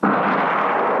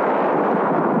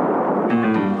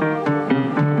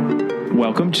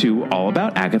welcome to All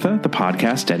About Agatha, the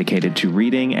podcast dedicated to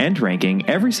reading and ranking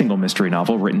every single mystery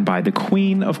novel written by the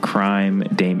Queen of Crime,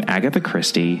 Dame Agatha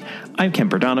Christie. I'm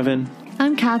Kemper Donovan.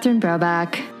 I'm Catherine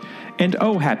Broback. And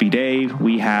oh, happy day,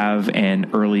 we have an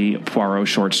early Poirot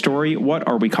short story. What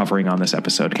are we covering on this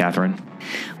episode, Catherine?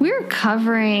 We're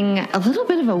covering a little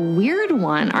bit of a weird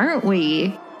one, aren't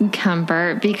we,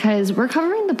 Kemper? Because we're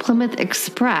covering the Plymouth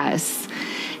Express.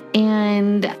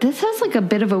 And this has like a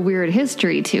bit of a weird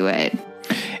history to it.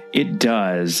 It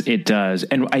does.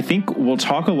 And I think we'll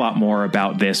talk a lot more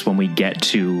about this when we get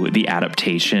to the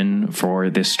adaptation for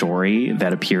this story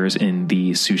that appears in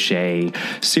the Suchet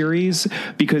series,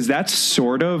 because that's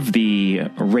sort of the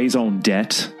raison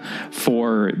d'etre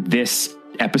for this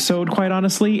episode, quite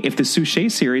honestly. If the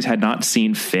Suchet series had not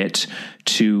seen fit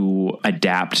to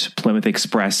adapt Plymouth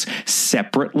Express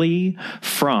separately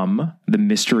from The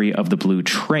Mystery of the Blue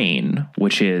Train,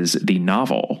 which is the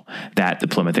novel that the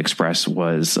Plymouth Express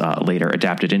was later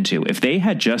adapted into. If they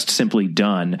had just simply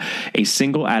done a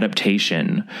single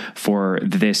adaptation for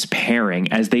this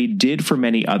pairing, as they did for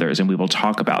many others, and we will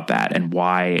talk about that and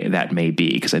why that may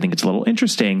be, because I think it's a little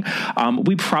interesting,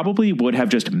 we probably would have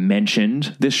just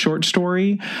mentioned this short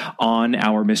story on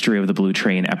our Mystery of the Blue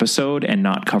Train episode and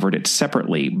not covered it separately.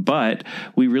 But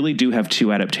we really do have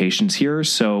two adaptations here,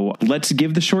 so let's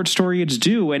give the short story its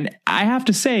due. And I have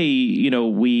to say,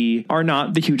 we are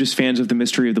not the hugest fans of The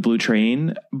Mystery of the Blue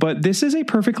Train, but this is a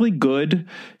perfectly good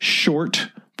short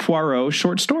Poirot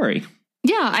short story.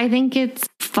 Yeah, I think it's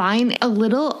fine. A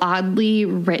little oddly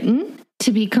written,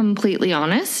 to be completely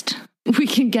honest. We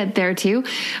can get there too,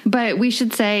 but we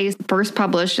should say first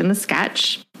published in the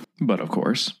Sketch. But of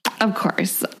course, in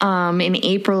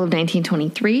April of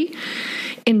 1923,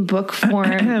 in book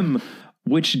form.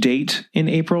 Which date in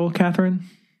April, Catherine?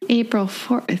 April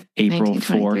 4th. April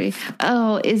 4th.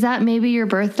 Oh, is that maybe your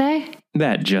birthday?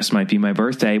 That just might be my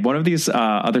birthday. One of these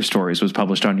other stories was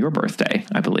published on your birthday,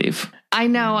 I believe. I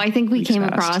know. I think we came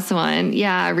across one.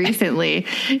 Yeah, recently.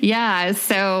 Yeah.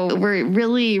 So we're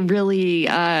really, really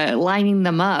lining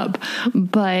them up.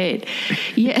 But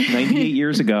yeah. 98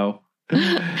 years ago.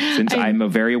 Since I'm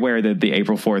very aware that the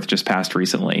April 4th just passed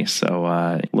recently. So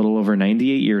a little over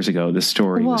 98 years ago, this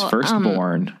story was first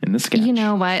born in the Sketch. You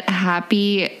know what?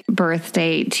 Happy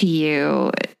birthday to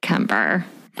you, Kemper.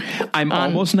 I'm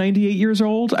almost 98 years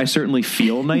old. I certainly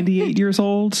feel 98 years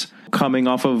old, coming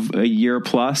off of a year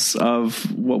plus of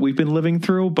what we've been living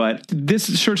through. But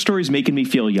this short story is making me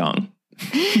feel young.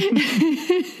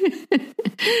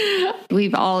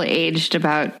 We've all aged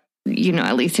about,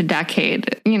 at least a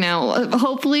decade.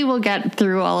 Hopefully we'll get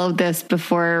through all of this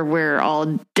before we're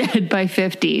all dead by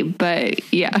 50.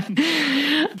 But yeah.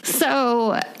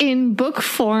 So in book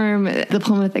form, The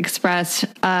Plymouth Express,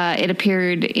 it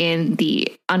appeared in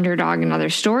the Underdog and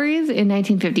Other Stories in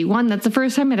 1951. That's the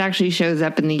first time it actually shows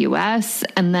up in the U.S.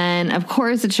 And then, of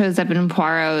course, it shows up in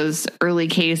Poirot's early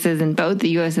cases in both the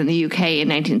U.S. and the U.K. in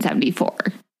 1974.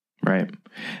 Right.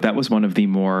 That was one of the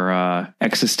more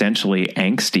existentially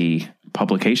angsty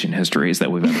publication histories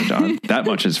that we've ever done. That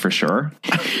much is for sure.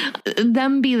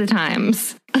 Them be the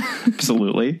times.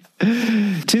 Absolutely.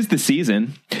 'Tis the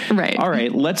season. Right. All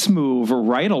right, let's move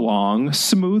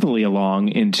smoothly along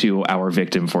into our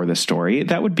victim for this story.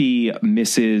 That would be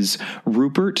Mrs.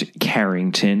 Rupert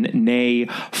Carrington, née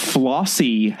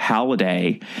Flossie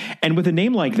Halliday. And with a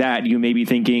name like that, you may be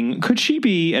thinking, could she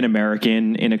be an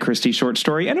American in a Christie short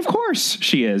story? And of course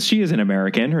she is. She is an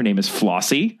American. Her name is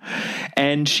Flossie.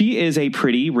 And she is a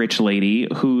pretty rich lady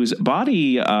whose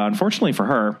body, unfortunately for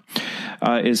her,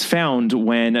 is found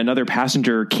when another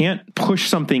passenger can't push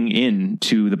something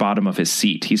into the bottom of his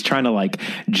seat. He's trying to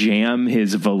jam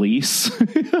his valise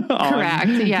Correct,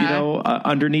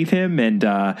 underneath him. And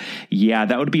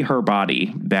that would be her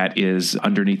body that is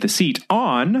underneath the seat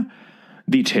on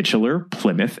the titular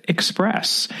Plymouth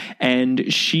Express.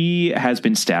 And she has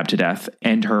been stabbed to death,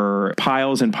 and her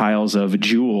piles and piles of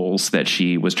jewels that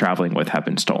she was traveling with have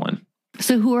been stolen.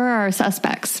 So who are our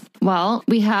suspects? Well,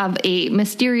 we have a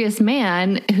mysterious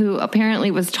man who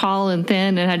apparently was tall and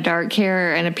thin and had dark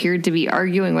hair and appeared to be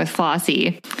arguing with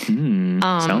Flossie.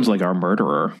 Sounds like our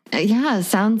murderer. Yeah,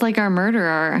 sounds like our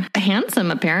murderer. Handsome,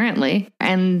 apparently.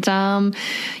 And,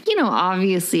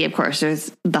 obviously, of course,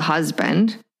 there's the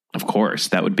husband, Of course,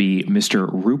 that would be Mr.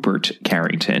 Rupert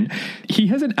Carrington. He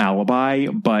has an alibi,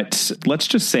 but let's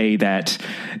just say that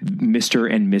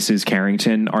Mr. and Mrs.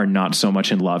 Carrington are not so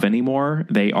much in love anymore.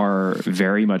 They are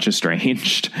very much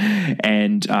estranged,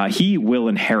 and he will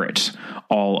inherit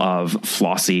all of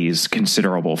Flossie's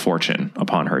considerable fortune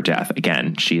upon her death.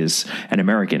 Again, she is an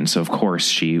American, so of course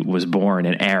she was born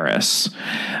an heiress,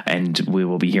 and we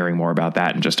will be hearing more about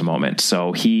that in just a moment.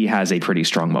 So he has a pretty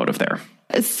strong motive there.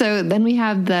 So then we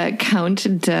have the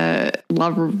Count de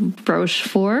la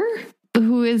Rochefort,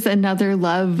 who is another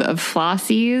love of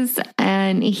Flossie's,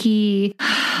 and he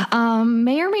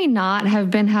may or may not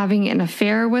have been having an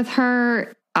affair with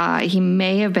her. He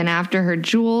may have been after her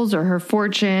jewels or her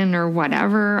fortune or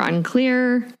whatever,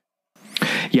 unclear.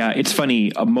 Yeah, it's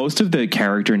funny. Most of the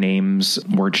character names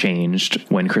were changed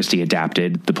when Christie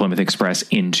adapted the Plymouth Express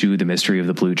into The Mystery of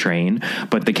the Blue Train,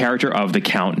 but the character of the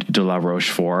Count de la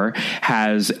Rochefort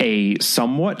has a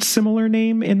somewhat similar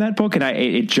name in that book, and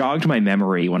it jogged my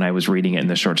memory when I was reading it in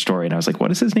the short story, and I was like,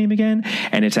 what is his name again?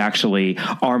 And it's actually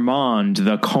Armand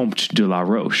the Comte de la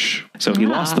Roche. So he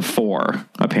lost the 4,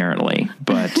 apparently,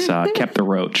 but kept the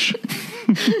Roche.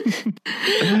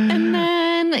 And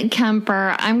then,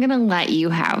 Kemper, I'm going to let you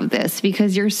have this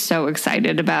because you're so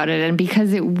excited about it and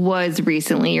because it was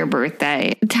recently your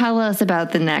birthday. Tell us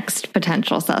about the next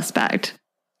potential suspect.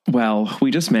 Well,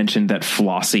 we just mentioned that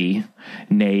Flossie,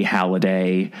 née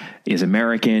Halliday, is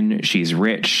American. She's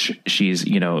rich. She's,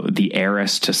 the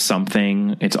heiress to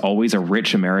something. It's always a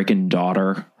rich American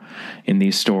daughter in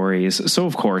these stories. So,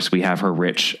 of course, we have her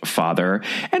rich father.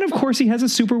 And, of course, he has a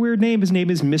super weird name. His name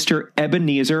is Mr.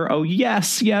 Ebenezer. Oh,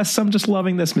 yes, I'm just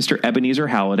loving this. Mr. Ebenezer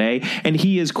Halliday. And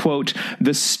he is, quote,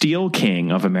 the Steel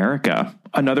King of America.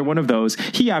 Another one of those.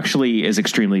 He actually is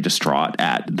extremely distraught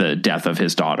at the death of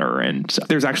his daughter. And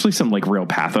there's actually some real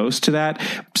pathos to that,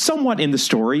 somewhat in the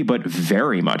story, but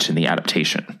very much in the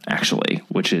adaptation, actually,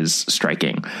 which is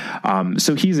striking.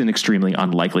 So he's an extremely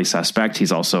unlikely suspect.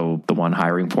 He's also the one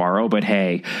hiring Poirot. But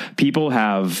hey, people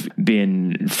have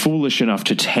been foolish enough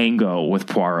to tango with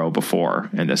Poirot before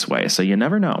in this way. So you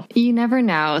never know. You never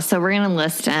know. So we're going to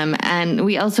list him. And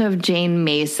we also have Jane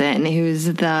Mason, who's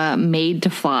the maid to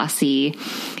Flossie,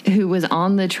 who was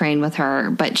on the train with her,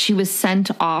 but she was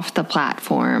sent off the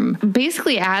platform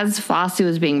basically as Flossie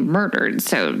was being murdered.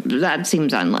 So that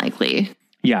seems unlikely.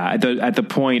 Yeah, at the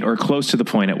point or close to the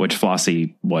point at which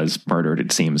Flossie was murdered,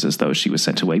 it seems as though she was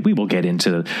sent away. We will get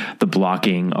into the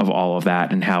blocking of all of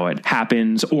that and how it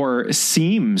happens or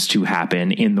seems to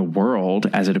happen in the world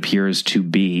as it appears to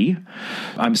be.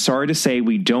 I'm sorry to say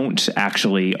we don't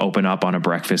actually open up on a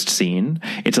breakfast scene.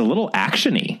 It's a little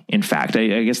action-y, in fact.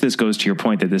 I guess this goes to your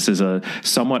point that this is a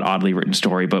somewhat oddly written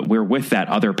story, but we're with that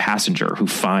other passenger who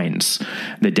finds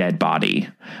the dead body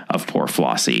of poor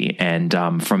Flossie. And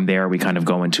from there, we kind of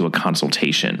go into a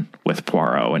consultation with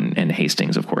Poirot, and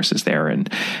Hastings, of course, is there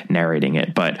and narrating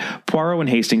it. But Poirot and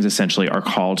Hastings essentially are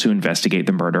called to investigate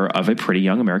the murder of a pretty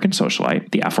young American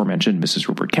socialite, the aforementioned Mrs.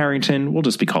 Rupert Carrington. We'll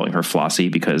just be calling her Flossie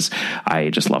because I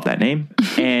just love that name.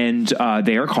 And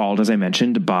they are called, as I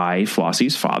mentioned, by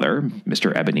Flossie's father,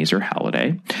 Mr. Ebenezer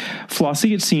Halliday.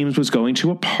 Flossie, it seems, was going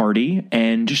to a party,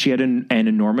 and she had an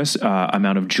enormous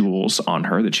amount of jewels on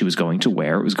her that she was going to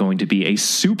wear. It was going to be a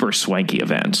super swanky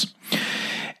event.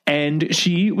 And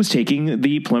she was taking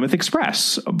the Plymouth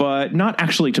Express, but not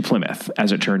actually to Plymouth,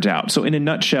 as it turns out. So in a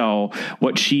nutshell,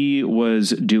 what she was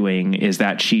doing is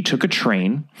that she took a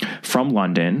train from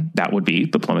London, that would be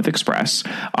the Plymouth Express,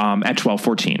 at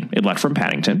 12:14. It left from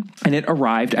Paddington, and it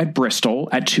arrived at Bristol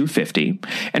at 2:50.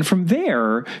 And from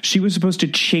there, she was supposed to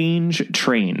change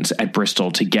trains at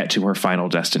Bristol to get to her final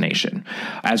destination.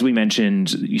 As we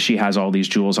mentioned, she has all these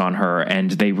jewels on her,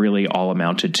 and they really all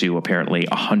amounted to apparently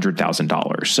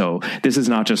 $100,000. So this is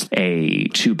not just a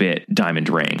 2-bit diamond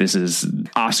ring. This is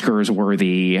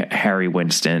Oscars-worthy Harry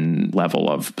Winston level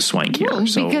of swank here. Well,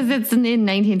 because it's in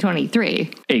 1923.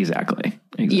 Exactly.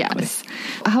 Yes.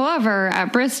 However,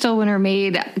 at Bristol, when her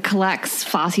maid collects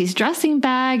Flossie's dressing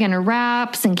bag and her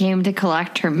wraps and came to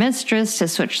collect her mistress to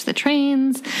switch the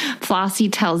trains, Flossie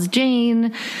tells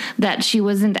Jane that she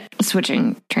wasn't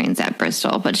switching trains at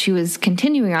Bristol, but she was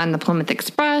continuing on the Plymouth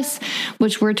Express,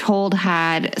 which we're told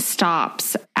had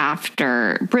stops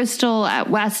after Bristol, at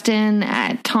Weston,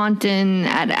 at Taunton,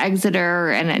 at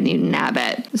Exeter, and at Newton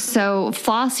Abbot. So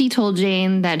Flossie told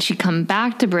Jane that she'd come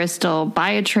back to Bristol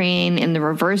by a train in the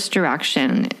reverse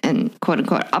direction and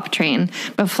quote-unquote up train,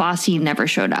 but Flossie never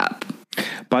showed up.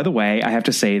 By the way, I have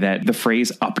to say that the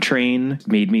phrase up train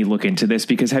made me look into this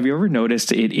because have you ever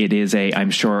noticed it is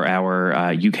I'm sure our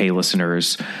UK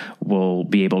listeners will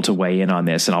be able to weigh in on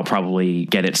this, and I'll probably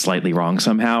get it slightly wrong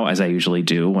somehow, as I usually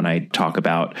do when I talk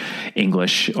about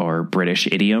English or British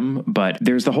idiom. But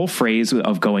there's the whole phrase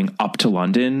of going up to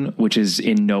London, which is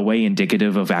in no way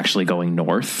indicative of actually going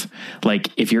north. Like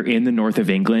if you're in the north of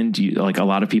England, like a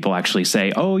lot of people actually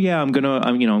say, oh yeah, I'm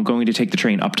going to take the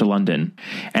train up to London.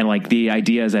 And like the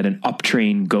idea is that an up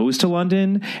train goes to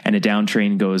London and a down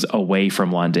train goes away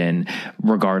from London,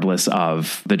 regardless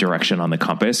of the direction on the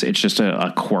compass. It's just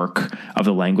a quirk of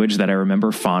the language that I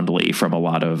remember fondly from a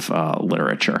lot of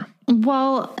literature.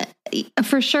 Well,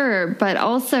 for sure. But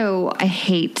also, I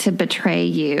hate to betray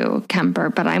you, Kemper,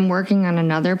 but I'm working on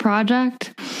another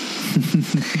project.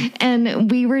 And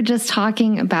we were just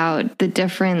talking about the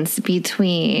difference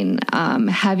between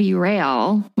heavy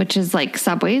rail, which is like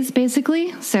subways,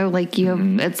 basically. So like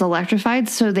it's electrified,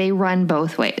 so they run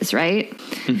both ways, right?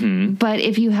 Mm-hmm. But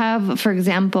if you have, for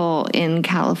example, in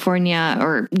California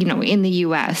or, in the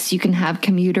US, you can have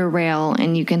commuter rail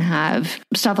and you can have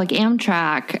stuff like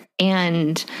Amtrak,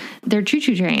 and they're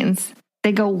choo-choo trains.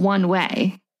 They go one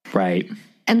way. Right.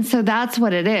 And so that's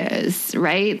what it is,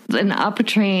 right? An up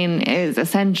train is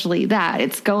essentially that.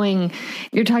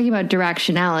 You're talking about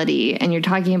directionality, and you're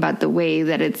talking about the way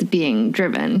that it's being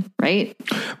driven, right?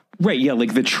 Right. Yeah.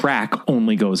 Like the track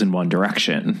only goes in one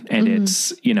direction, and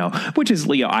it's, which is,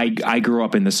 I grew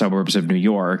up in the suburbs of New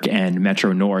York, and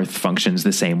Metro North functions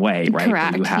the same way, right?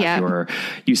 Correct. You have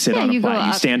you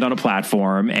stand on a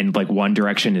platform, and like one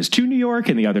direction is to New York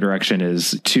and the other direction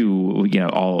is to,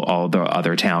 all the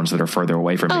other towns that are further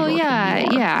away from New York.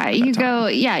 Yeah. You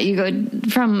go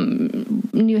from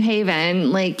New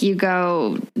Haven, like you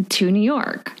go to New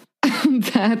York.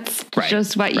 That's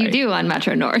just what you do on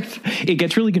Metro North. It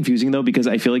gets really confusing, though, because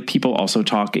I feel like people also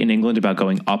talk in England about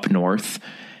going up north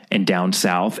and down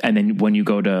south. And then when you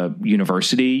go to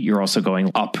university, you're also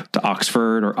going up to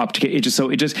Oxford or up to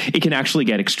it can actually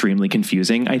get extremely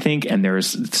confusing, I think. And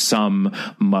there's some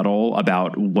muddle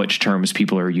about which terms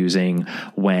people are using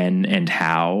when and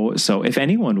how. So if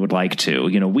anyone would like to,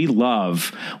 we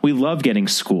love getting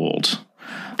schooled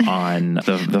on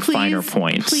the finer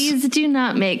points. Please do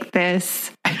not make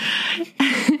this.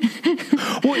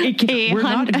 Well, we're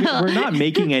not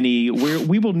making any.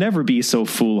 We will never be so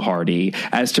foolhardy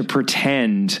as to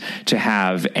pretend to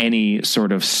have any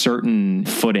sort of certain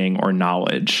footing or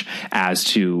knowledge as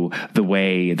to the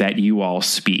way that you all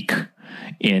speak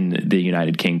in the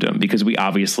United Kingdom, because we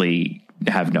obviously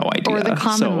have no idea. Or the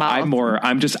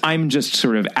Commonwealth. So I'm just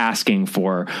sort of asking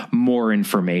for more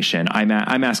information. I'm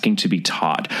asking to be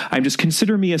taught.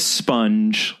 Consider me a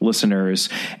sponge, listeners,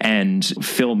 and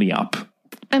fill me up.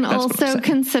 And that's also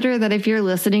consider that if you're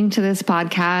listening to this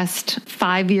podcast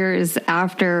 5 years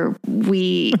after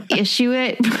we issue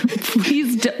it,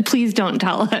 please don't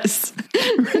tell us.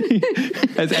 Right.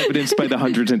 As evidenced by the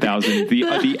hundreds and thousands,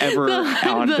 the ever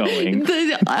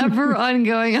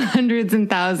ongoing hundreds and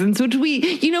thousands, which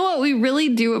we really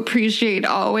do appreciate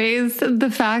always,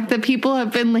 the fact that people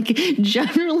have been like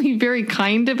generally very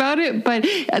kind about it. But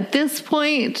at this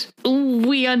point,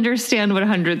 we understand what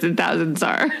hundreds and thousands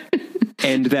are.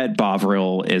 And that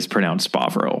Bovril is pronounced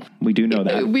Bovril. We do know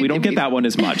that. We don't get that one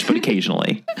as much, but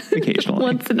occasionally.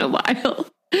 Once in a while.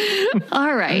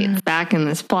 All right. Back in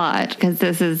this plot, because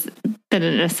this has been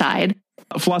an aside.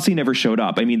 Flossie never showed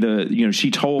up. I mean, she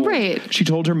told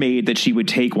her maid that she would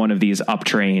take one of these up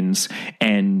trains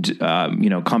and,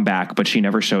 come back, but she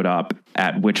never showed up,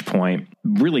 at which point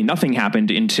really nothing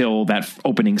happened until that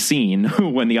opening scene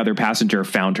when the other passenger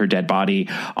found her dead body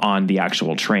on the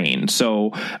actual train.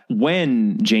 So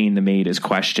when Jane the maid is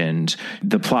questioned,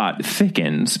 the plot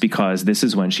thickens, because this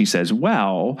is when she says,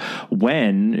 well,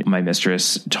 when my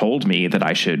mistress told me that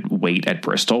I should wait at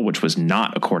Bristol, which was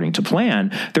not according to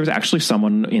plan, there was actually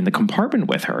someone in the compartment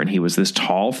with her, and he was this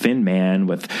tall, thin man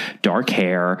with dark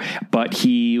hair, but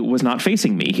he was not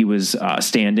facing me. He was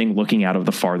standing looking out of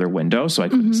the farther window, so I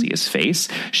couldn't see his face.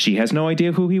 She has no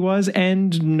idea who he was,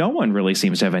 and no one really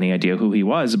seems to have any idea who he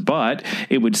was, but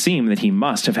it would seem that he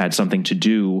must have had something to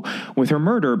do with her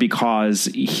murder, because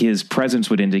his presence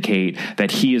would indicate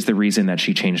that he is the reason that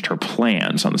she changed her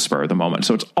plans on the spur of the moment.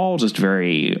 So it's all just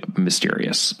very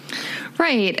mysterious.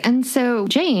 Right. And so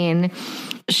Jane,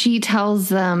 she tells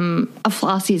them of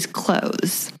Flossie's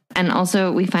clothes. And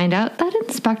also we find out that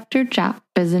Inspector Japp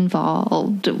is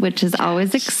involved, which is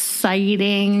always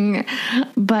exciting.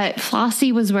 But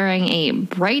Flossie was wearing a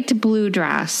bright blue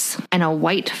dress and a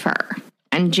white fur.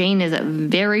 And Jane is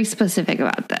very specific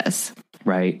about this.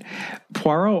 Right.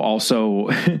 Poirot also,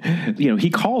 he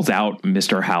calls out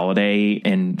Mr. Halliday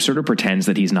and sort of pretends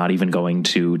that he's not even going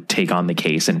to take on the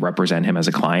case and represent him as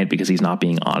a client because he's not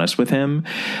being honest with him.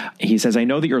 He says, I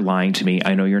know that you're lying to me.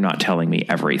 I know you're not telling me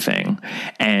everything.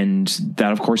 And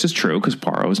that, of course, is true because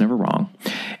Poirot was never wrong.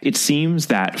 It seems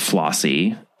that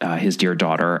Flossie, his dear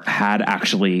daughter, had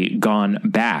actually gone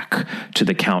back to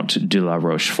the Count de la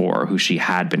Rochefort, who she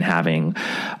had been having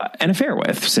an affair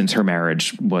with since her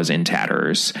marriage was in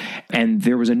tatters. And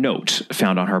there was a note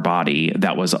found on her body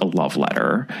that was a love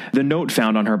letter. The note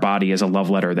found on her body is a love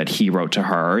letter that he wrote to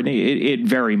her. And it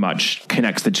very much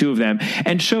connects the two of them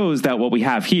and shows that what we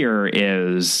have here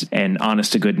is an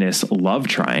honest-to-goodness love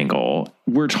triangle.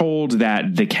 We're told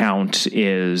that the Count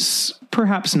is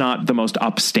perhaps not the most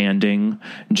upstanding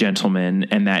gentleman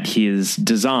and that his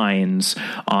designs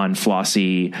on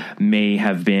Flossie may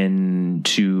have been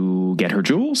to get her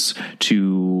jewels,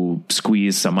 to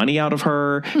squeeze some money out of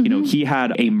her. Mm-hmm. He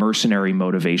had a mercenary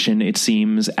motivation, it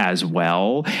seems, as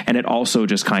well. And it also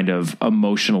just kind of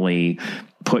emotionally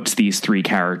puts these three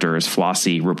characters,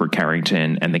 Flossie, Rupert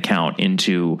Carrington, and the Count,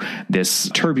 into this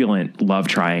turbulent love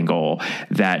triangle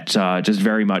that just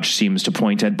very much seems to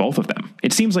point at both of them.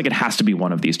 It seems like it has to be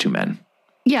one of these two men.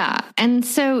 Yeah. And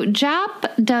so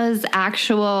Jap does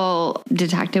actual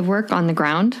detective work on the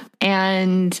ground.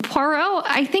 And Poirot,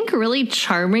 I think, really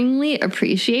charmingly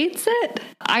appreciates it.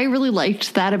 I really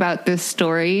liked that about this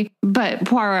story. But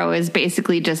Poirot is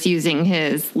basically just using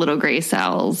his little gray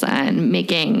cells and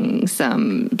making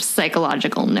some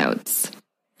psychological notes.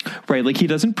 Right. Like, he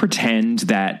doesn't pretend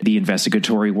that the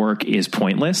investigatory work is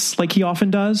pointless like he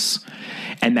often does,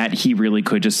 and that he really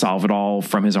could just solve it all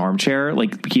from his armchair.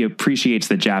 Like, he appreciates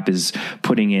that Jap is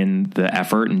putting in the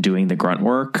effort and doing the grunt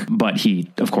work, but he,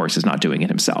 of course, is not doing it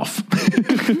himself.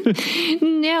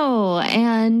 No.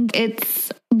 And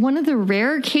it's one of the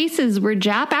rare cases where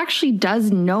Jap actually does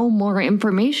know more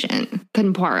information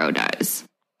than Poirot does.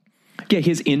 Yeah.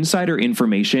 His insider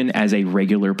information as a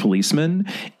regular policeman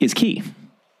is key.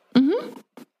 Mm-hmm.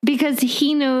 Because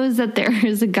he knows that there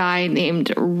is a guy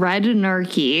named Red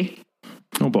Narky.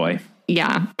 Oh, boy.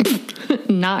 Yeah.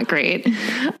 Not great.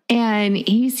 And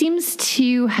he seems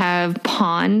to have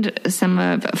pawned some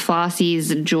of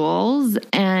Flossie's jewels.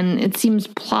 And it seems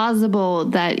plausible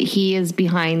that he is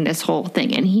behind this whole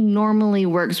thing. And he normally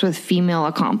works with female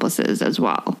accomplices as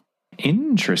well.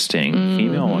 Interesting.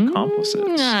 Female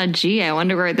accomplices. Gee, I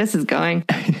wonder where this is going.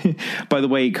 By the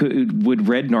way, would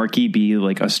Red Narky be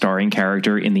like a starring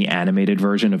character in the animated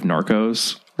version of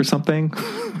Narcos or something?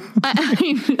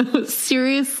 I know,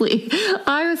 seriously.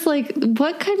 I was like,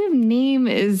 what kind of name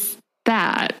is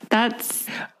that?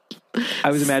 I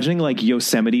was imagining like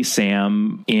Yosemite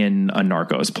Sam in a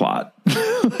Narcos plot.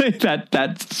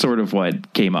 That's sort of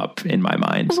what came up in my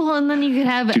mind. Well, and then you could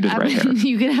have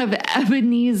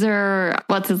Ebenezer.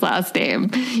 What's his last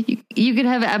name? You could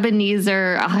have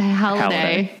Ebenezer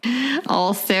Halliday.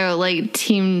 Also like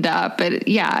teamed up, but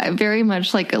yeah, very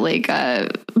much like a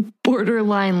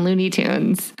borderline Looney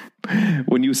Tunes.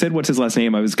 When you said what's his last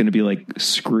name, I was going to be like,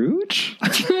 Scrooge?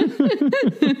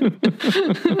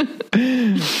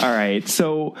 All right.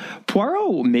 So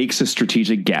Poirot makes a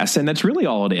strategic guess, and that's really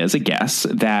all it is, a guess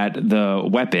that the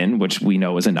weapon, which we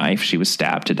know is a knife, she was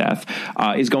stabbed to death,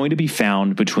 is going to be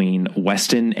found between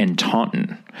Weston and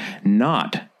Taunton,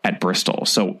 not at Bristol.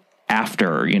 So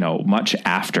after, much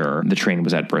after the train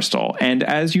was at Bristol. And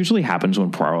as usually happens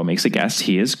when Poirot makes a guess,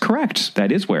 he is correct.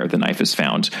 That is where the knife is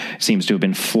found. It seems to have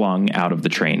been flung out of the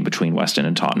train between Weston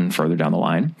and Taunton further down the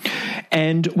line.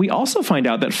 And we also find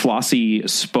out that Flossie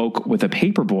spoke with a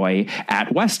paperboy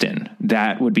at Weston.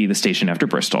 That would be the station after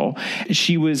Bristol.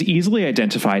 She was easily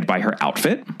identified by her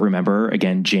outfit. Remember,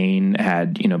 again, Jane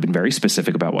had, been very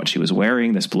specific about what she was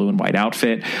wearing, this blue and white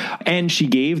outfit. And she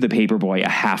gave the paperboy a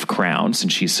half-crown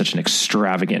since she's such an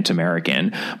extravagant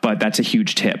American, but that's a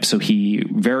huge tip. So he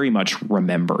very much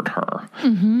remembered her.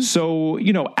 Mm-hmm. So,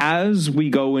 as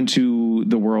we go into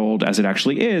the world as it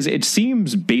actually is, it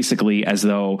seems basically as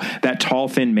though that tall,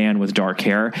 thin man with dark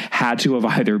hair had to have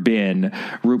either been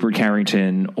Rupert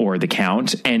Carrington or the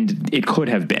Count. And it could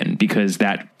have been, because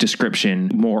that description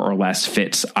more or less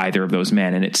fits either of those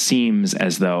men. And it seems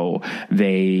as though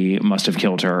they must have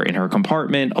killed her in her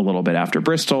compartment a little bit after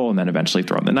Bristol and then eventually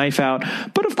thrown the knife out.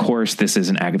 But of course, this is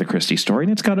an Agatha Christie story,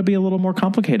 and it's got to be a little more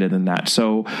complicated than that.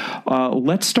 So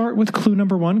let's start with clue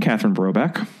number one, Catherine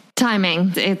Brobeck.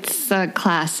 Timing. It's a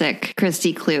classic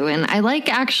Christie clue. And I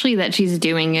like actually that she's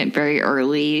doing it very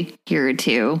early here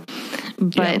too.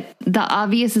 But the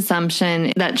obvious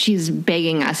assumption that she's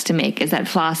begging us to make is that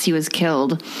Flossie was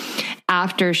killed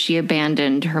after she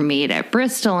abandoned her maid at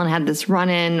Bristol and had this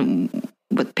run-in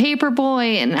with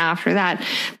Paperboy, and after that,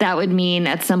 that would mean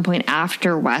at some point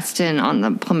after Weston on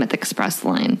the Plymouth Express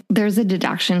line. There's a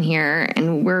deduction here,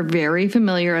 and we're very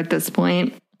familiar at this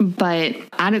point. But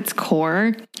at its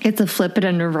core, it's a flip it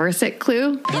and reverse it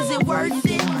clue. Is it worth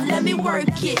it? Let me work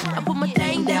it. I put my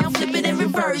thing down, flip it and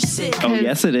reverse it. Oh,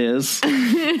 yes, it is.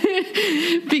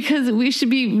 Because we should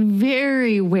be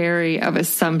very wary of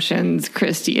assumptions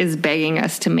Christie is begging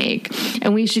us to make.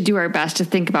 And we should do our best to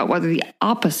think about whether the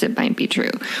opposite might be true.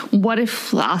 What if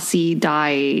Flossie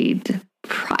died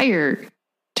prior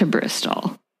to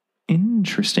Bristol?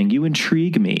 Interesting. You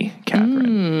intrigue me,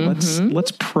 Catherine.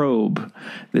 Let's probe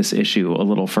this issue a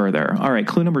little further. All right,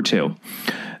 clue number 2.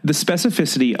 The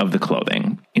specificity of the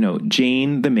clothing.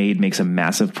 Jane, the maid, makes a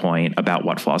massive point about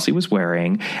what Flossie was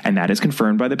wearing, and that is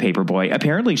confirmed by the paperboy.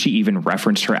 Apparently, she even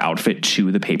referenced her outfit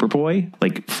to the paperboy.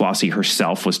 Like, Flossie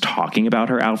herself was talking about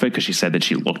her outfit because she said that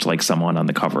she looked like someone on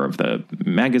the cover of the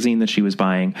magazine that she was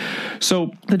buying.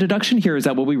 So the deduction here is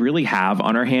that what we really have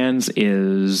on our hands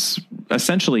is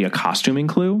essentially a costuming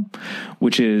clue,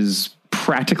 which is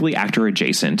practically actor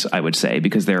adjacent, I would say,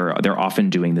 because they're often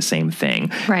doing the same thing.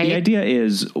 Right. The idea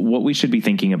is what we should be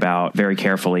thinking about very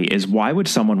carefully is why would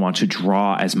someone want to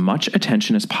draw as much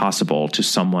attention as possible to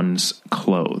someone's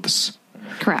clothes?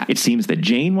 Correct. It seems that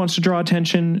Jane wants to draw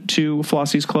attention to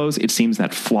Flossie's clothes. It seems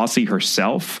that Flossie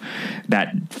herself,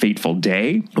 that fateful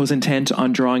day, was intent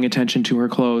on drawing attention to her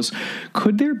clothes.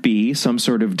 Could there be some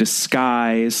sort of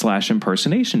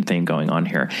disguise/impersonation thing going on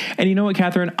here? And you know what,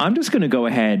 Catherine? I'm just going to go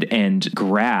ahead and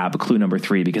grab clue number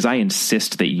 3 because I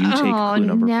insist that you take clue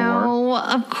number 4. No,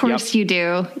 of course you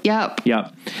do. Yep.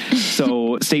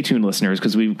 So stay tuned, listeners,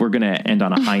 because we're going to end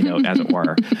on a high note, as it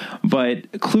were.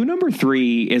 But clue number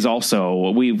 3 is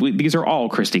also... these are all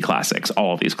Christie classics,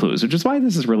 all of these clues, which is why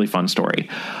this is a really fun story.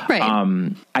 Right.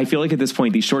 I feel like at this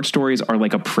point, these short stories are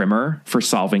like a primer for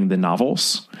solving the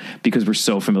novels because we're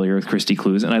so familiar with Christie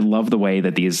clues. And I love the way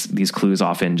that these clues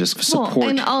often just support each other.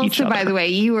 And also, by the way,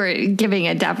 you were giving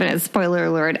a definite spoiler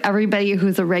alert. Everybody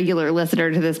who's a regular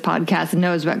listener to this podcast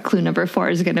knows what clue number 4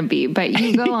 is going to be, but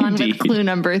you go on with clue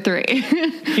number 3.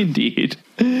 Indeed.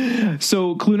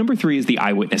 So clue number 3 is the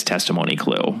eyewitness testimony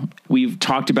clue. We've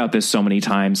talked about this so many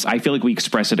times. I feel like we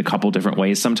express it a couple different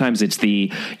ways. Sometimes it's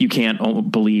the you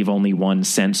can't believe only one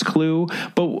sense clue.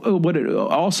 But what it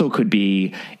also could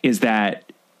be is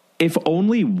that if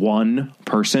only one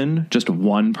person, just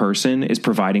one person, is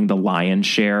providing the lion's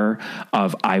share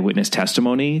of eyewitness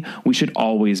testimony, we should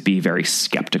always be very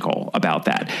skeptical about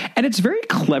that. And it's very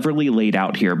cleverly laid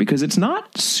out here because it's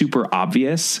not super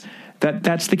obvious that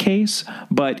that's the case.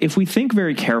 But if we think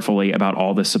very carefully about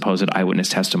all this supposed eyewitness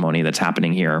testimony that's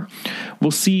happening here,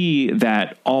 we'll see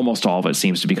that almost all of it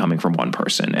seems to be coming from one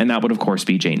person. And that would, of course,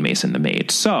 be Jane Mason, the maid.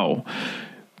 So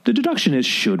the deduction is,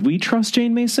 should we trust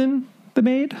Jane Mason, the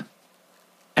maid?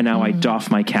 And now I doff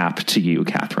my cap to you,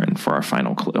 Catherine, for our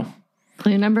final clue.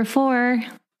 Clue number 4.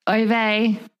 Oy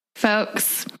vey,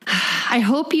 folks. I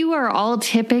hope you are all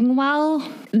tipping well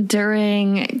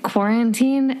during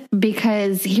quarantine,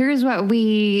 because here's what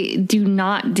we do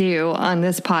not do on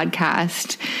this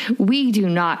podcast. We do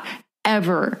not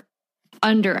ever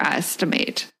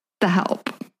underestimate the help.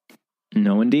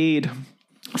 No, indeed.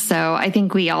 So I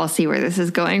think we all see where this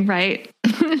is going, right?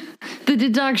 The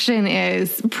deduction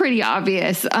is pretty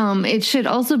obvious. It should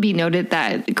also be noted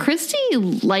that Christie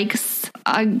likes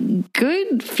a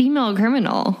good female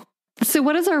criminal. So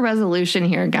what is our resolution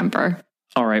here, Gemper?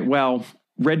 All right. Well,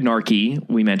 Red Narky,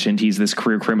 we mentioned, he's this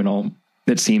career criminal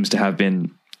that seems to have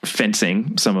been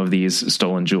fencing some of these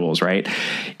stolen jewels, right?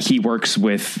 He works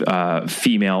with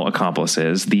female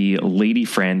accomplices. The lady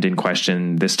friend in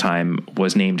question this time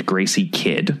was named Gracie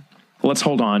Kidd. Let's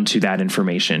hold on to that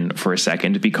information for a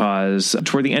second, because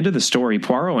toward the end of the story,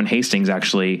 Poirot and Hastings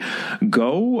actually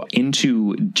go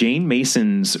into Jane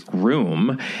Mason's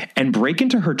room and break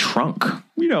into her trunk.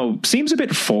 You know, seems a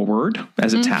bit forward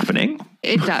as it's happening.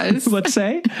 It does. Let's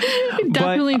say. It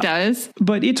definitely does.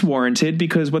 But it's warranted,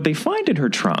 because what they find in her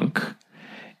trunk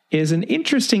is an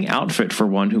interesting outfit for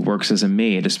one who works as a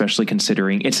maid, especially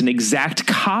considering it's an exact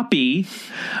copy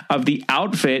of the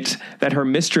outfit that her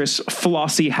mistress,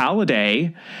 Flossie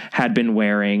Halliday, had been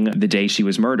wearing the day she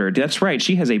was murdered. That's right.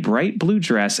 She has a bright blue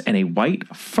dress and a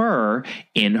white fur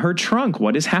in her trunk.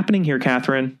 What is happening here,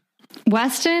 Catherine?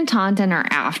 Weston and Taunton are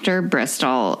after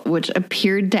Bristol, which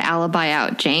appeared to alibi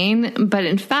out Jane, but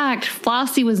in fact,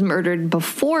 Flossie was murdered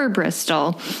before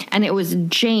Bristol, and it was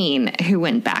Jane who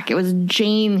went back. It was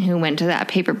Jane who went to that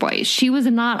paperboy. She was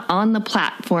not on the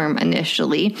platform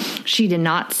initially. She did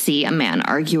not see a man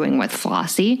arguing with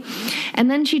Flossie, and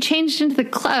then she changed into the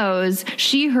clothes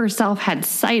she herself had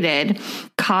cited,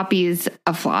 copies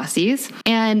of Flossie's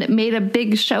and made a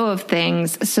big show of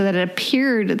things so that it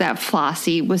appeared that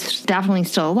Flossie was definitely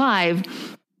still alive.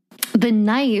 The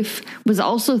knife was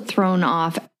also thrown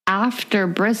off after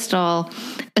Bristol,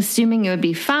 assuming it would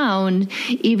be found,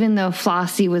 even though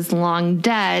Flossie was long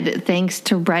dead thanks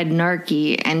to Red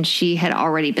Narky, and she had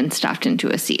already been stuffed into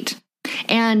a seat.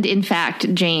 And in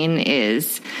fact, Jane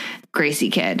is Gracie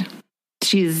Kidd.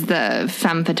 She's the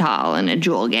femme fatale in a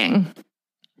jewel gang.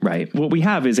 Right. What we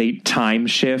have is a time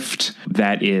shift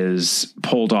that is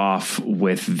pulled off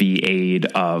with the aid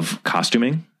of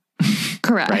costuming.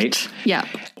 Correct. Right? Yeah.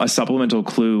 A supplemental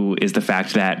clue is the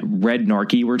fact that Red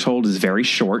Narky, we're told, is very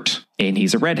short and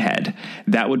he's a redhead.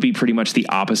 That would be pretty much the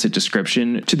opposite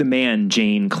description to the man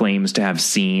Jane claims to have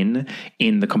seen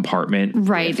in the compartment.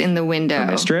 Right, in the window.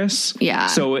 Her mistress. Yeah.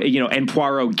 So, and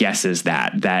Poirot guesses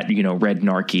that Red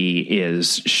Narky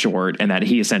is short and that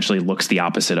he essentially looks the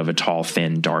opposite of a tall,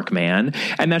 thin, dark man.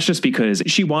 And that's just because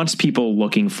she wants people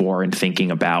looking for and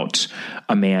thinking about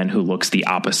a man who looks the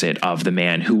opposite of the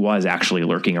man who was actually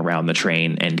lurking around the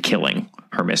train and killing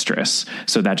her mistress.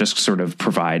 So that just sort of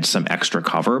provides some extra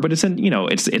cover, but it's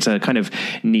a kind of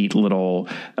neat little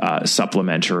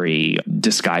supplementary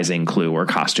disguising clue or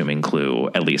costuming clue,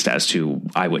 at least as to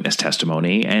eyewitness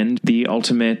testimony and the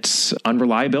ultimate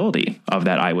unreliability of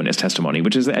that eyewitness testimony,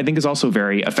 which I think is also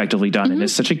very effectively done. Mm-hmm. And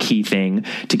it's such a key thing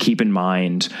to keep in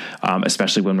mind,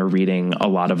 especially when we're reading a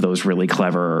lot of those really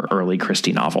clever early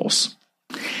Christie novels.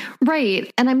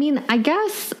 Right. And I mean, I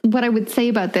guess what I would say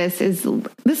about this is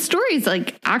this story is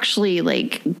actually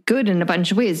good in a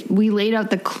bunch of ways. We laid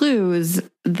out the clues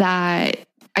that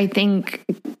I think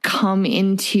come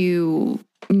into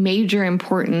major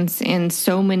importance in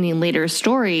so many later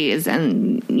stories.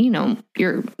 And,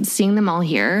 you're seeing them all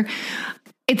here.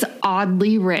 It's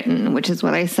oddly written, which is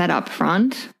what I said up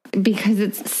front, because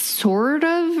it's sort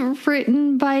of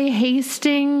written by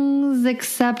Hastings,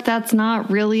 except that's not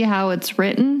really how it's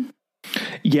written.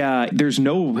 Yeah, there's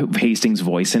no Hastings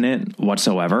voice in it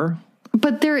whatsoever.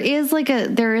 But there is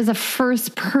a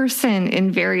first person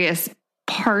in various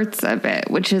parts of it,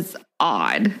 which is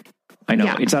odd. I know.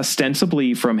 Yeah. It's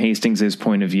ostensibly from Hastings'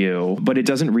 point of view, but it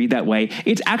doesn't read that way.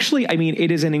 It's actually,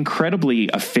 it is an incredibly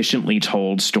efficiently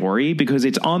told story because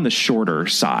it's on the shorter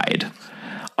side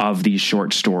of these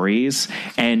short stories.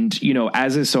 And,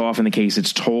 as is so often the case,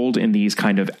 it's told in these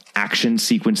kind of action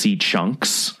sequency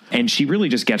chunks. And she really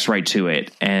just gets right to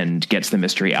it and gets the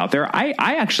mystery out there. I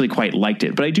actually quite liked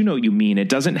it, but I do know what you mean. It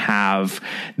doesn't have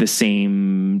the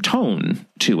same tone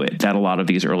to it that a lot of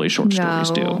these early short stories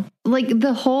do.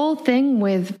 The whole thing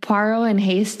with Poirot and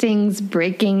Hastings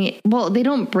they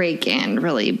don't break in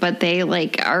really, but they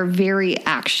are very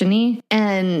actiony.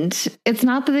 And it's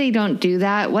not that they don't do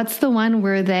that. What's the one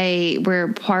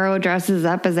where Poirot dresses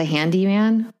up as a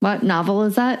handyman? What novel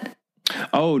is that?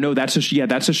 Oh, no, that's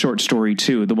a short story,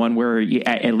 too. The one where,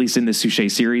 at least in the Suchet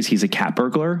series, he's a cat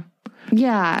burglar.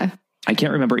 Yeah. I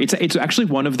can't remember. It's actually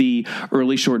one of the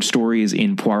early short stories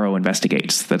in Poirot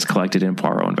Investigates that's collected in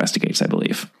Poirot Investigates, I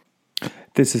believe.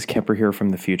 This is Kemper here from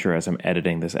the future as I'm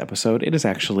editing this episode. It is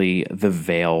actually The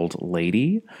Veiled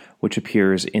Lady, which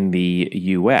appears in the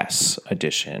U.S.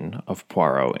 edition of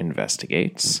Poirot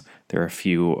Investigates. There are a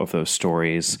few of those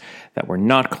stories that were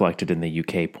not collected in the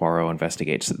UK Poirot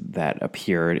Investigates that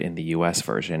appeared in the US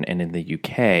version, and in the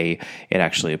UK, it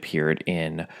actually appeared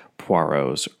in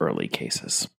Poirot's early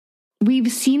cases.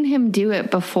 We've seen him do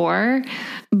it before,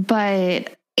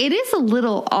 but it is a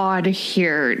little odd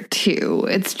here, too.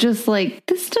 It's just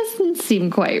this doesn't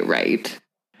seem quite right.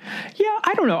 Yeah,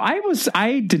 I don't know.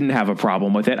 I didn't have a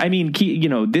problem with it.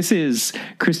 This is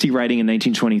Christie writing in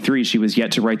 1923. She was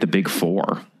yet to write the Big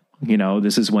Four.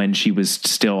 This is when she was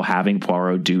still having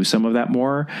Poirot do some of that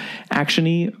more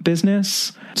action-y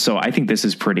business. So I think this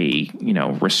is pretty,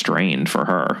 restrained for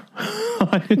her.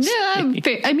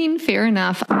 Yeah, fair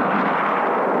enough.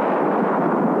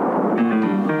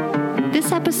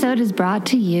 This episode is brought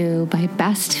to you by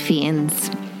Best Fiends.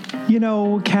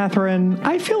 Catherine,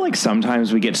 I feel like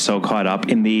sometimes we get so caught up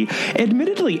in the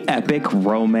admittedly epic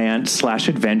romance /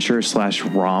 adventure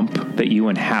 / romp that you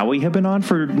and Howie have been on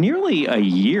for nearly a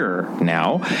year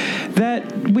now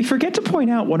that we forget to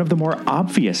point out one of the more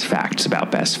obvious facts about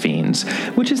Best Fiends,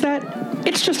 which is that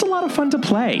it's just a lot of fun to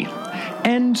play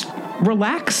and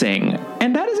relaxing,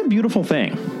 and that is a beautiful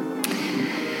thing.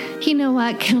 You know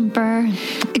what, Kemper?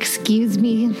 Excuse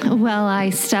me while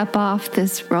I step off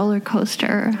this roller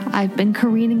coaster I've been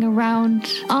careening around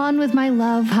on with my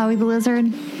love, Howie the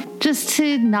Lizard. just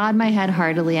to nod my head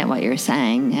heartily at what you're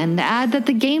saying and add that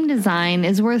the game design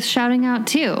is worth shouting out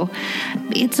too.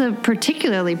 It's a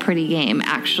particularly pretty game,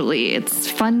 actually. It's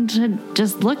fun to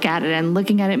just look at it, and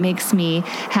looking at it makes me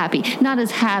happy. Not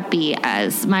as happy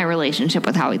as my relationship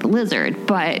with Howie the Lizard,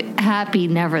 but happy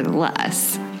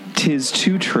nevertheless. 'Tis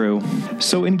too true.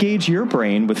 So engage your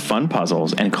brain with fun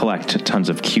puzzles and collect tons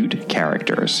of cute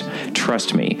characters.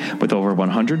 Trust me, with over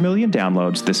 100 million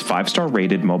downloads, this 5-star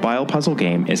rated mobile puzzle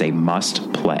game is a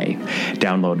must play.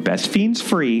 Download Best Fiends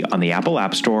free on the Apple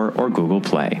App Store or Google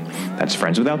Play. That's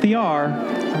friends without the R.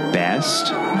 Best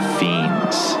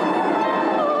Fiends.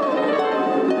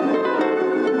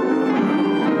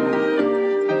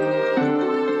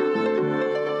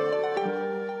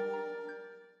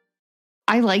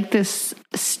 I like this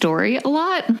story a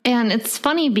lot. And it's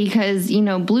funny because,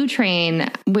 Blue Train,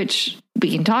 which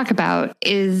we can talk about,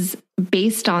 is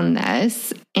based on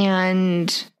this.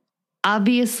 And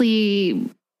obviously,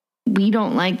 we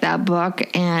don't like that book,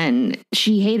 and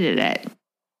she hated it.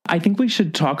 I think we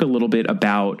should talk a little bit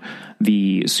about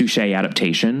the Suchet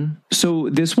adaptation. So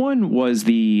this one was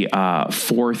the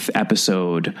 4th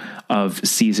episode of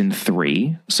season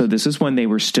 3. So this is when they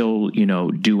were still,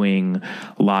 doing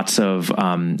lots of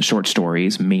short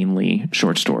stories, mainly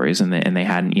short stories, and they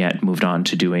hadn't yet moved on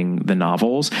to doing the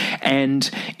novels. And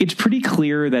it's pretty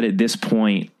clear that at this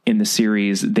point in the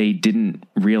series, they didn't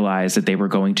realize that they were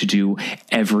going to do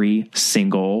every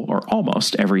single, or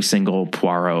almost every single,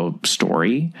 Poirot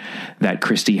story that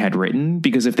Christie had written,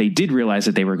 because if they did realize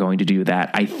that they were going to do that,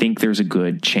 I think there's a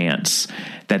good chance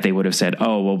that they would have said,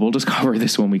 oh, well, we'll just cover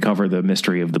this when we cover the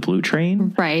mystery of the Blue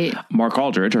Train. Right. Mark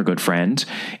Aldridge, our good friend,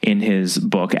 in his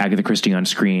book, Agatha Christie on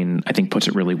Screen, I think puts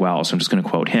it really well. So I'm just going to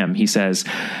quote him. He says,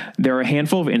 there are a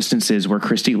handful of instances where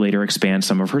Christie later expands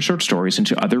some of her short stories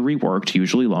into other reworked,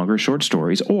 usually longer short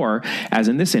stories, or, as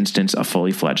in this instance, a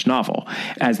fully fledged novel,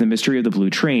 as the mystery of the Blue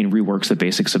Train reworks the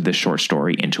basics of this short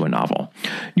story into a novel.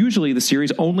 Usually, the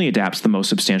series only adapts the most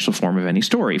substantial form of any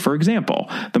story. For example,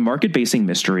 the market-basing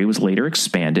mystery was later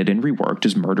expanded and reworked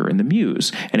as Murder in the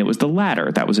Mews, and it was the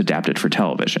latter that was adapted for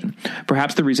television.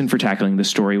 Perhaps the reason for tackling this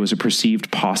story was a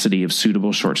perceived paucity of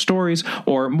suitable short stories,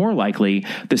 or more likely,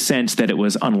 the sense that it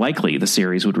was unlikely the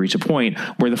series would reach a point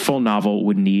where the full novel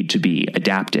would need to be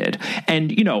adapted.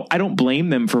 And, I don't blame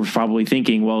them for probably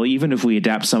thinking, well, even if we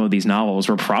adapt some of these novels,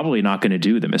 we're probably not going to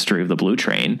do the mystery of the Blue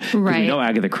Train. Right. We know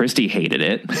Agatha Christie hated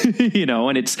it,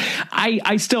 and it's, I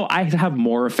have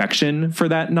more affection for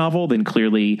that novel than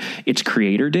clearly its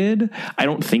creator did. I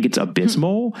don't think it's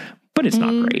abysmal, but it's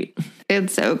not great.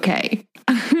 It's okay.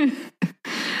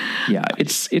 Yeah,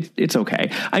 it's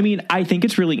okay. I mean, I think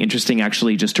it's really interesting,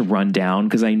 actually, just to run down,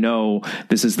 because I know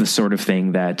this is the sort of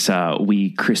thing that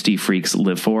we Christie freaks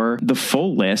live for. The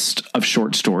full list of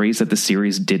short stories that the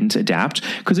series didn't adapt,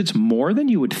 because it's more than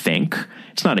you would think.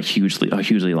 It's not a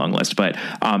hugely long list, but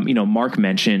Mark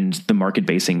mentioned the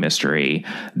market-basing mystery.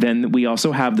 Then we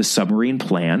also have The Submarine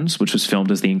Plans, which was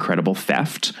filmed as The Incredible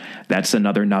Theft. That's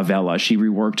another novella. She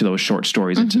reworked those short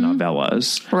stories into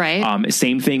novellas. Right.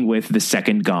 Same thing with The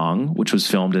Second Gong, which was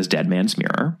filmed as Dead Man's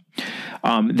Mirror.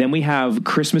 Then we have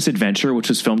Christmas Adventure, which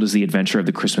was filmed as The Adventure of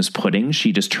the Christmas Pudding.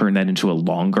 She just turned that into a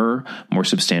longer, more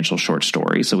substantial short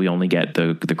story. So we only get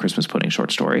the Christmas Pudding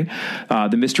short story.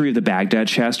 The Mystery of the Baghdad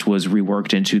Chest was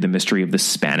reworked into The Mystery of the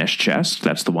Spanish Chest.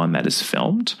 That's the one that is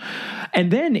filmed. And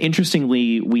then,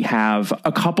 interestingly, we have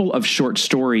a couple of short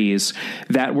stories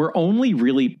that were only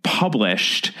really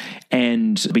published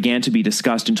and began to be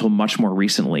discussed until much more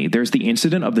recently. There's The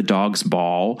Incident of the Dog's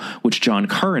Ball, which John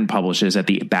Curran publishes at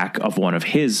the back of one of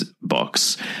his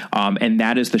books. And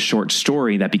that is the short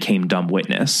story that became Dumb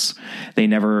Witness. They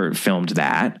never filmed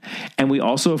that. And we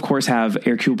also, of course, have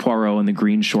Hercule Poirot and the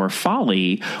Green Shore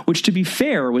Folly, which, to be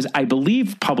fair, was, I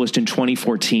believe, published in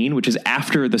 2014, which is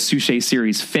after the Suchet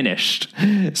series finished.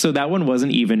 So that one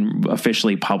wasn't even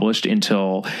officially published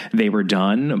until they were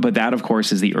done. But that, of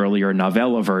course, is the earlier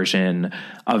novella version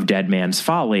of Dead Man's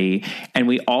Folly. And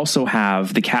we also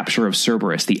have The Capture of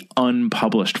Cerberus, the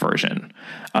unpublished version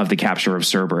of The Capture of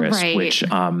Cerberus, right. which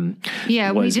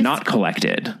was not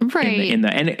collected. Right.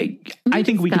 I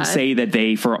think we could say that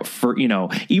they, for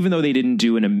even though they didn't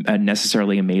do a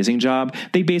necessarily amazing job,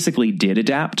 they basically did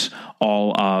adapt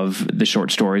all of the short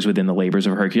stories within the labors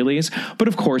of Hercules. But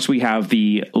of course, we have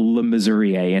the Le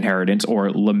Mesurier inheritance,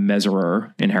 or Le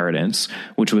Mesurer inheritance,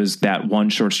 which was that one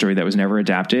short story that was never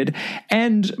adapted.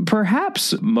 And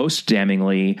perhaps most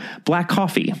damningly, Black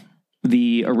Coffee,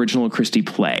 the original Christie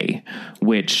play,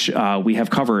 which we have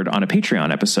covered on a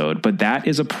Patreon episode. But that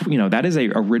is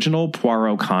a original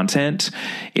Poirot content.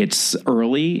 It's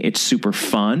early. It's super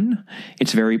fun.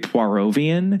 It's very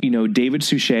Poirotian. David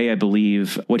Suchet, I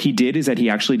believe, what he did is that he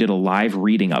actually did a live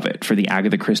reading of it for the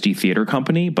Agatha Christie Theater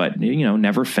Company, but,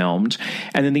 never filmed.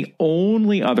 And then the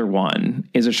only other one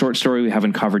is a short story we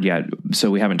haven't covered yet,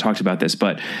 so we haven't talked about this.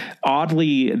 But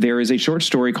oddly, there is a short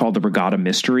story called The Regatta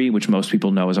Mystery, which most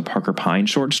people know as a Parker Pine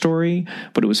short story,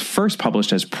 but it was first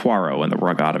published as Poirot and the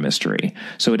Regatta Mystery.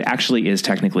 So it actually is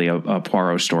technically a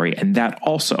Poirot story, and that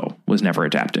also was never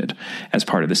adapted as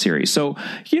part of the series. So,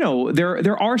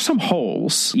 there are some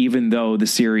holes, even though the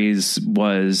series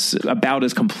was about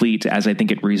as complete as I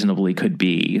think it reasonably could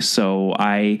be. So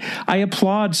I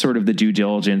applaud sort of the due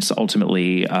diligence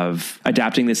ultimately of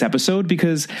adapting this episode,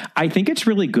 because I think it's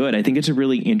really good. I think it's a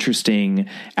really interesting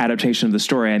adaptation of the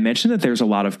story. I mentioned that there's a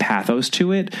lot of pathos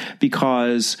to it,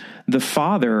 because the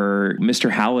father, Mr.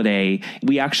 Halliday,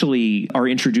 we actually are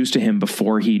introduced to him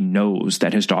before he knows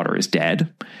that his daughter is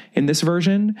dead in this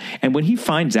version. And when he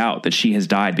finds out that she has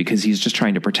died, because he's just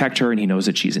trying to protect her and he knows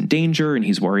that she's in danger and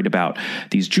he's worried about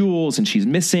these jewels and she's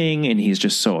missing and he's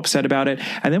just so upset about it.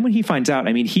 And then when he finds out,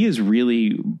 he is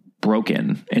really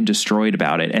broken and destroyed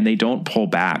about it, and they don't pull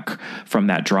back from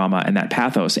that drama and that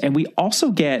pathos. And we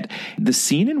also get the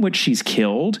scene in which she's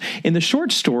killed. In the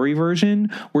short story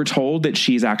version, we're told that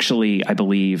she's actually, I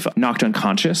believe, knocked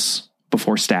unconscious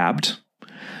before stabbed.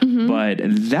 Mm-hmm. But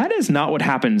that is not what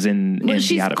happens in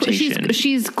the adaptation.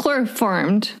 She's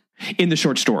chloroformed. In the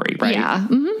short story, right? Yeah.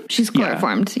 Mm-hmm. She's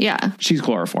chloroformed. Yeah. She's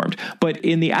chloroformed. But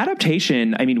in the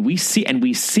adaptation, we see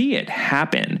it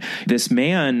happen. This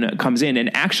man comes in,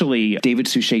 and actually David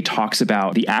Suchet talks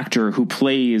about the actor who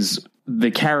plays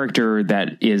the character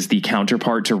that is the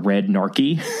counterpart to Red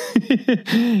Narky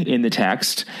in the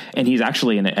text. And he's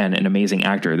actually an amazing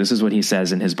actor. This is what he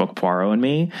says in his book, Poirot and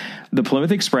Me. The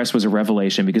Plymouth Express was a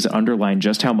revelation because it underlined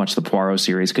just how much the Poirot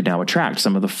series could now attract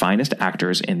some of the finest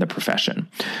actors in the profession.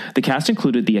 The cast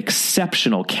included the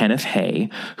exceptional Kenneth Hay,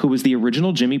 who was the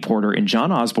original Jimmy Porter in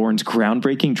John Osborne's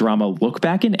groundbreaking drama Look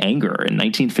Back in Anger in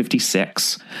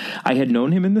 1956. I had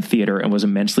known him in the theater and was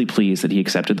immensely pleased that he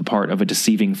accepted the part of a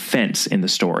deceiving fence in the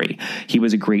story. He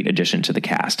was a great addition to the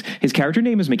cast. His character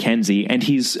name is Mackenzie, and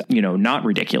he's, not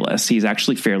ridiculous. He's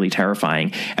actually fairly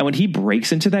terrifying. And when he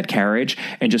breaks into that carriage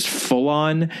and just full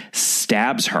on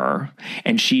stabs her,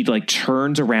 and she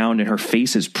turns around and her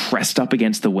face is pressed up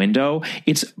against the window,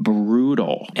 it's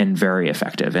brutal and very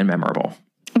effective and memorable.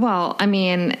 Well,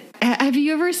 have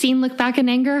you ever seen Look Back in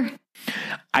Anger?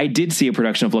 I did see a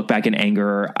production of Look Back in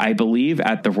Anger, I believe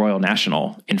at the Royal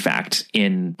National, in fact,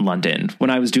 in London, when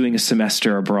I was doing a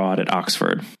semester abroad at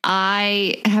Oxford.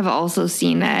 I have also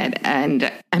seen it,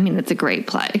 and it's a great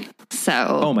play. So,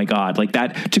 oh my God,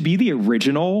 that to be the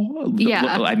original.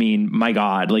 Yeah. My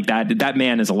God, that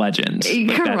man is a legend.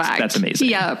 Correct. That's amazing.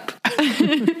 Yep.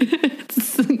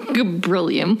 It's a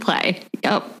brilliant play.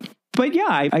 Yep. But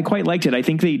yeah, I quite liked it. I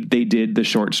think they did the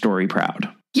short story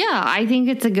proud. Yeah, I think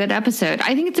it's a good episode.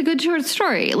 I think it's a good short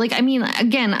story.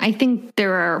 Again, I think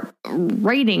there are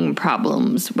writing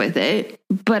problems with it,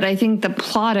 but I think the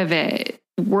plot of it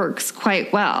works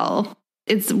quite well.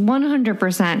 It's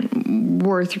 100%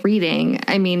 worth reading.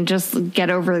 Just get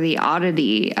over the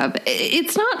oddity of it.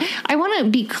 It's not, I want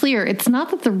to be clear, it's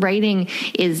not that the writing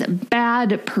is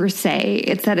bad per se,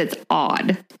 it's that it's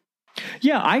odd.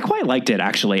 Yeah, I quite liked it,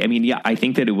 actually. I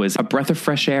think that it was a breath of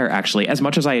fresh air, actually, as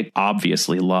much as I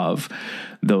obviously love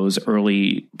those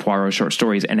early Poirot short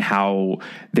stories and how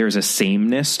there's a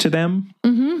sameness to them.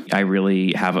 Mm-hmm. I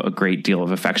really have a great deal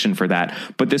of affection for that.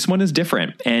 But this one is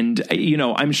different. And,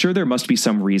 I'm sure there must be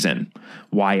some reason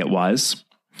why it was.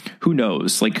 Who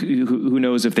knows? Who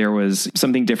knows if there was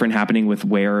something different happening with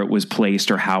where it was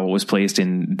placed or how it was placed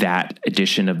in that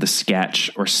edition of the sketch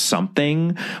or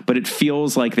something. But it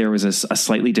feels like there was a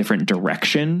slightly different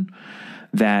direction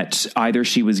that either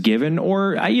she was given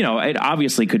or, it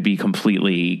obviously could be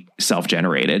completely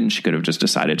self-generated and she could have just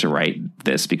decided to write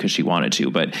this because she wanted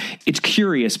to. But it's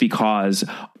curious because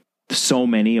so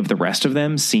many of the rest of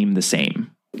them seem the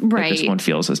same. Right. This one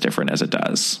feels as different as it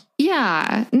does.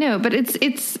 Yeah, no, but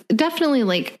it's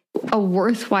definitely a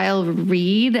worthwhile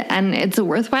read, and it's a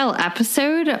worthwhile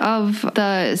episode of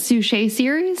the Suchet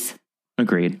series.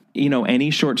 Agreed.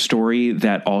 Any short story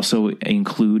that also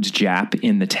includes Jap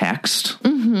in the text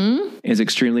is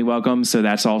extremely welcome. So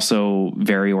that's also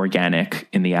very organic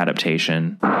in the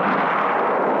adaptation.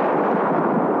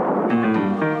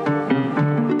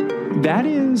 That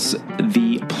is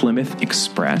the Plymouth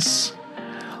Express.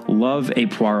 love a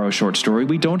Poirot short story.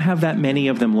 We don't have that many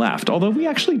of them left, although we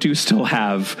actually do still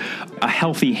have a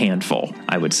healthy handful,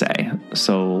 I would say.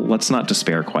 So let's not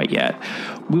despair quite yet.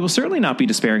 We will certainly not be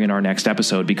despairing in our next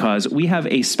episode because we have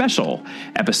a special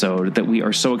episode that we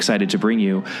are so excited to bring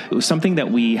you. It was something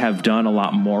that we have done a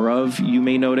lot more of, you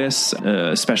may notice,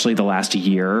 especially the last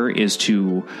year, is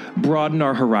to broaden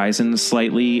our horizons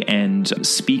slightly and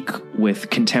speak with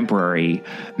contemporary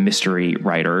mystery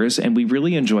writers. And we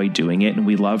really enjoy doing it. And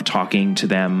we love talking to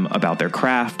them about their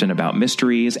craft and about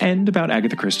mysteries and about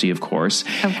Agatha Christie, of course.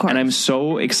 Of course. And I'm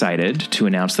so excited to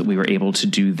announce that we were able to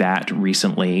do that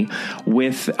recently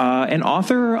with an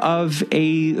author of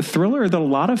a thriller that a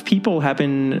lot of people have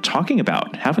been talking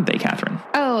about, haven't they, Catherine?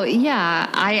 Oh, yeah.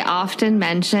 I often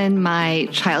mention my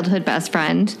childhood best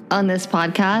friend on this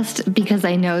podcast because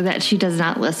I know that she does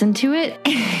not listen to it.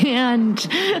 And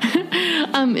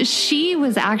she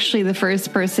was actually the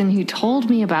first person who told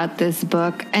me about this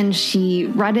book, and she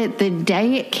read it the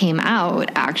day it came out,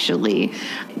 actually.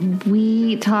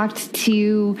 We talked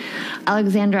to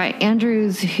Alexandra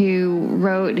Andrews,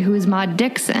 who is Maud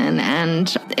Dixon,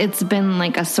 and it's been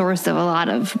like a source of a lot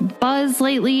of buzz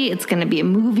lately. It's going to be a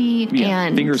movie. Yeah,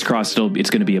 and fingers crossed it's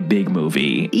going to be a big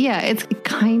movie. Yeah, it's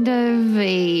kind of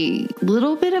a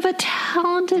little bit of a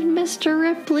talented Mr.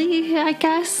 Ripley, I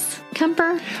guess.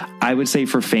 Kemper? I would say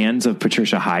for fans of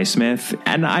Patricia Highsmith,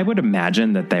 and I would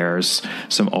imagine that there's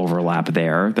some overlap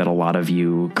there, that a lot of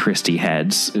you Christie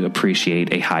heads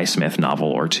appreciate a Highsmith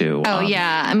novel or two. Oh,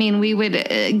 yeah. I mean, we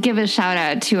would give a shout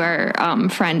out to our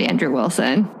friend Andrew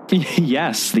Wilson.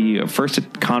 Yes, the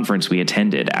first conference we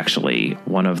attended, actually,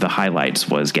 one of the highlights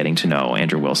was getting to know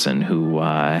Andrew Wilson, who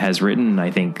has written,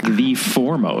 I think, the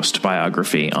foremost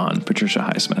biography on Patricia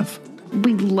Highsmith.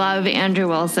 We love Andrew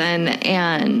Wilson,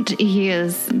 and he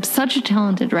is such a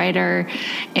talented writer,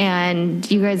 and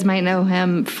you guys might know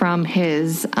him from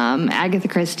his Agatha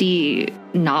Christie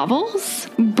novels,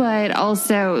 but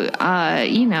also,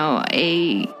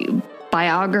 a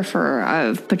biographer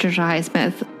of Patricia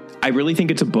Highsmith. I really think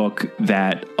it's a book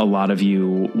that a lot of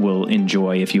you will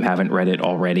enjoy if you haven't read it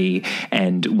already.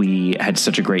 And we had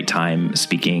such a great time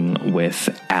speaking with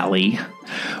Allie.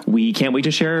 We can't wait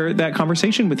to share that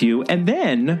conversation with you. And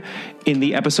then in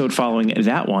the episode following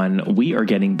that one, we are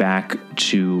getting back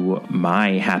to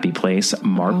my happy place,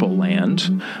 Marple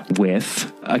Land,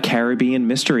 with a Caribbean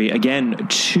mystery. Again,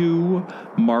 2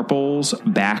 Marples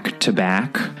back to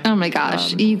back. Oh my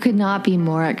gosh, you could not be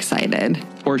more excited.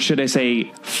 Or should I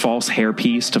say false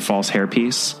hairpiece to false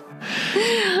hairpiece?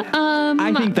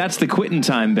 I think that's the quitting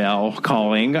time bell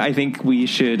calling. I think we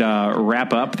should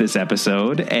wrap up this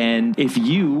episode. And if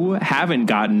you haven't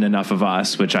gotten enough of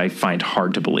us, which I find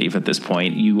hard to believe at this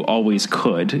point, you always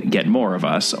could get more of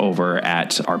us over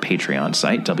at our Patreon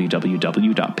site,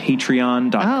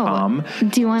 www.patreon.com.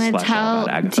 Do you want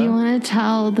to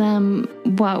tell them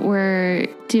what we're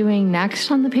doing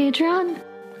next on the Patreon?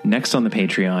 Next on the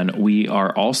Patreon, we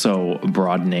are also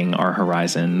broadening our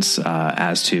horizons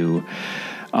as to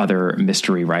other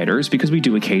mystery writers, because we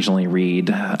do occasionally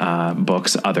read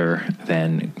books other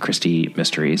than Christie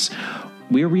mysteries.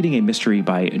 We are reading a mystery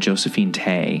by Josephine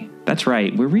Tey. That's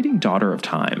right, we're reading Daughter of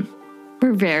Time.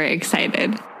 We're very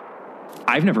excited.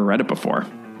 I've never read it before.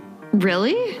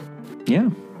 Really?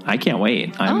 Yeah, I can't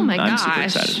wait. I'm super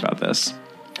excited about this.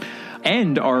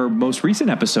 And our most recent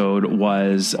episode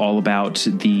was all about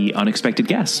The Unexpected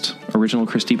Guest, original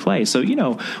Christie play. So,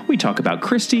 we talk about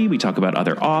Christie, we talk about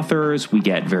other authors, we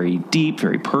get very deep,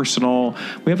 very personal.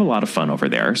 We have a lot of fun over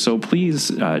there. So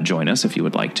please join us if you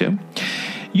would like to.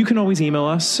 You can always email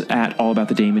us at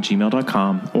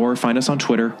allaboutthedame@gmail.com or find us on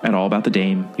Twitter at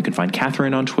allaboutthedame. You can find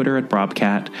Catherine on Twitter at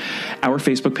Brobcat. Our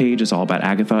Facebook page is All About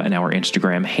Agatha, and our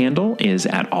Instagram handle is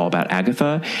at All About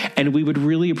Agatha. And we would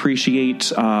really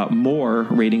appreciate more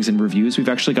ratings and reviews. We've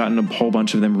actually gotten a whole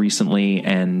bunch of them recently,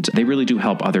 and they really do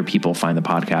help other people find the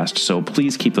podcast. So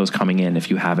please keep those coming in if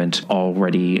you haven't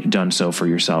already done so for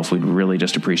yourself. We'd really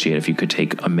just appreciate if you could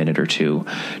take a minute or two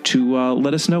to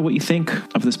let us know what you think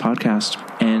of this podcast.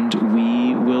 And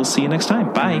we will see you next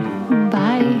time. Bye.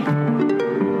 Bye.